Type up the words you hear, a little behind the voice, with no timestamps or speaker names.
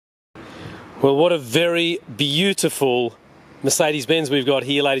Well, what a very beautiful Mercedes-Benz we've got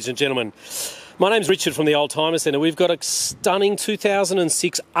here, ladies and gentlemen. My name's Richard from the Oldtimer Centre. We've got a stunning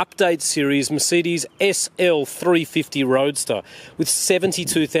 2006 update series Mercedes SL350 Roadster with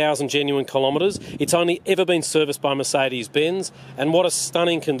 72,000 genuine kilometres. It's only ever been serviced by Mercedes-Benz, and what a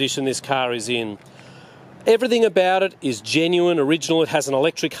stunning condition this car is in. Everything about it is genuine, original. It has an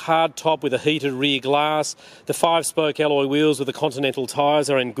electric hard top with a heated rear glass. The 5-spoke alloy wheels with the Continental tyres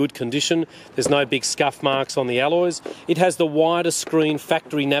are in good condition. There's no big scuff marks on the alloys. It has the wider screen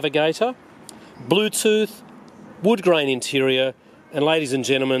factory navigator, Bluetooth, wood grain interior, and ladies and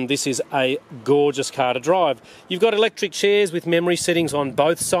gentlemen, this is a gorgeous car to drive. You've got electric chairs with memory settings on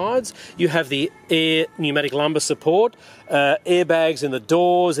both sides. You have the air pneumatic lumbar support, airbags in the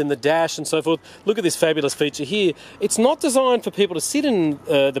doors, in the dash and so forth. Look at this fabulous feature here. It's not designed for people to sit in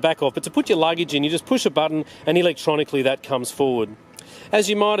the back of, but to put your luggage in. You just push a button and electronically that comes forward. As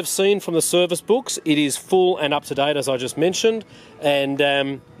you might have seen from the service books, it is full and up to date, as I just mentioned,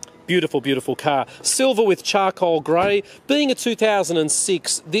 and beautiful, beautiful car. Silver with charcoal grey. Being a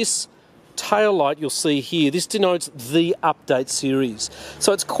 2006, this tail light you'll see here, this denotes the update series.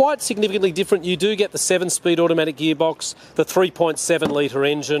 So it's quite significantly different. You do get the 7-speed automatic gearbox, the 3.7 litre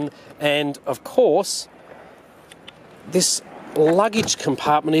engine, and of course, this luggage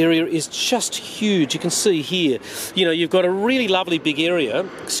compartment area is just huge. You can see here, you know, you've got a really lovely big area,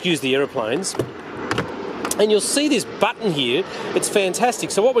 excuse the aeroplanes, and you'll see this button here. It's fantastic.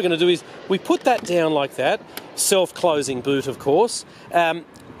 So what we're going to do is we put that down like that, self-closing boot of course. I'm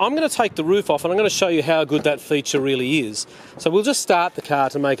going to take the roof off and I'm going to show you how good that feature really is. So we'll just start the car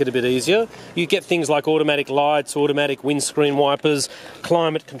to make it a bit easier. You get things like automatic lights, automatic windscreen wipers,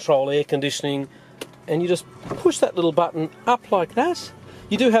 climate control, air conditioning, and you just push that little button up like that.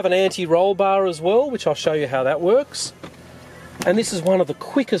 You do have an anti-roll bar as well, which I'll show you how that works. And this is one of the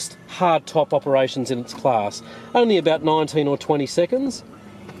quickest hard top operations in its class. Only about 19 or 20 seconds.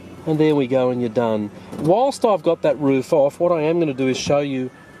 And there we go, and you're done. Whilst I've got that roof off, what I am going to do is show you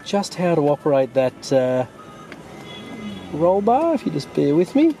just how to operate that roll bar, if you just bear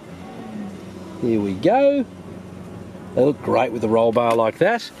with me. Here we go. They look great with the roll bar like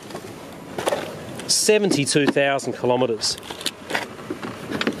that. 72,000 kilometres.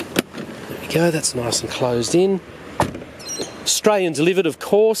 There we go, that's nice and closed in. Australian delivered, of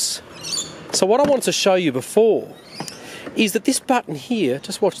course. So what I wanted to show you before is that this button here,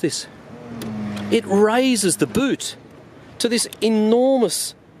 just watch this, it raises the boot to this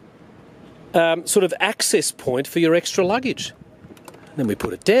enormous sort of access point for your extra luggage. And then we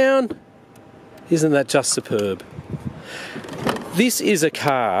put it down. Isn't that just superb? This is a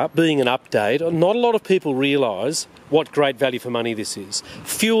car, being an update, not a lot of people realise what great value for money this is.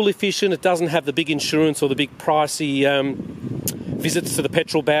 Fuel efficient, it doesn't have the big insurance or the big pricey visits to the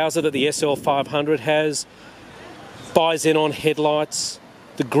petrol Bowser that the SL500 has. Bi-xenon headlights,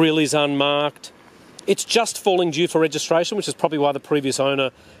 the grille is unmarked. It's just falling due for registration, which is probably why the previous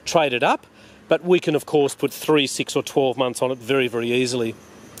owner traded up, but we can of course put 3, 6 or 12 months on it very, very easily.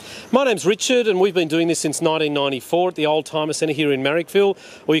 My name's Richard and we've been doing this since 1994 at the Oldtimer Centre here in Marrickville,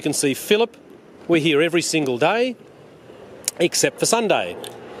 or you can see Philip. We're here every single day, except for Sunday.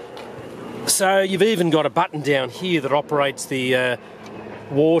 So you've even got a button down here that operates the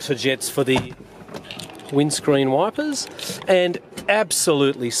water jets for the windscreen wipers, and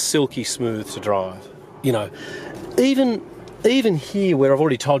absolutely silky smooth to drive. You know, even here where I've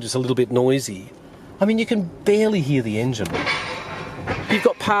already told you it's a little bit noisy, I mean you can barely hear the engine. You've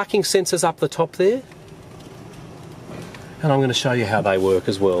got parking sensors up the top there, and I'm going to show you how they work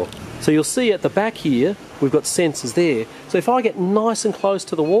as well. So you'll see at the back here, we've got sensors there. So if I get nice and close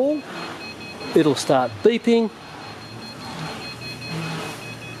to the wall, it'll start beeping.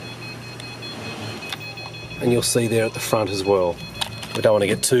 And you'll see there at the front as well. We don't want to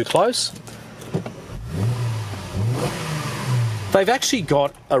get too close. They've actually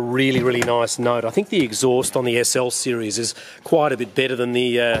got a really, really nice note. I think the exhaust on the SL series is quite a bit better than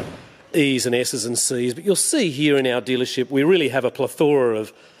the E's and S's and C's. But you'll see here in our dealership, we really have a plethora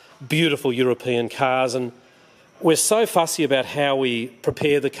of beautiful European cars, and we're so fussy about how we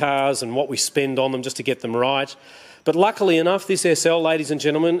prepare the cars and what we spend on them just to get them right. But luckily enough, this SL, ladies and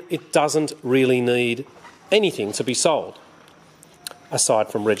gentlemen, it doesn't really need anything to be sold, aside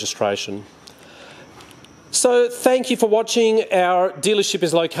from registration. So thank you for watching. Our dealership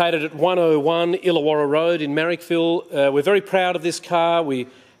is located at 101 Illawarra Road in Marrickville. We're very proud of this car. We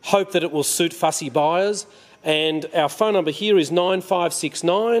hope that it will suit fussy buyers. And our phone number here is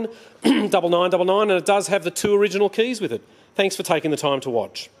 9569 9999, and it does have the 2 original keys with it. Thanks for taking the time to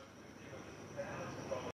watch.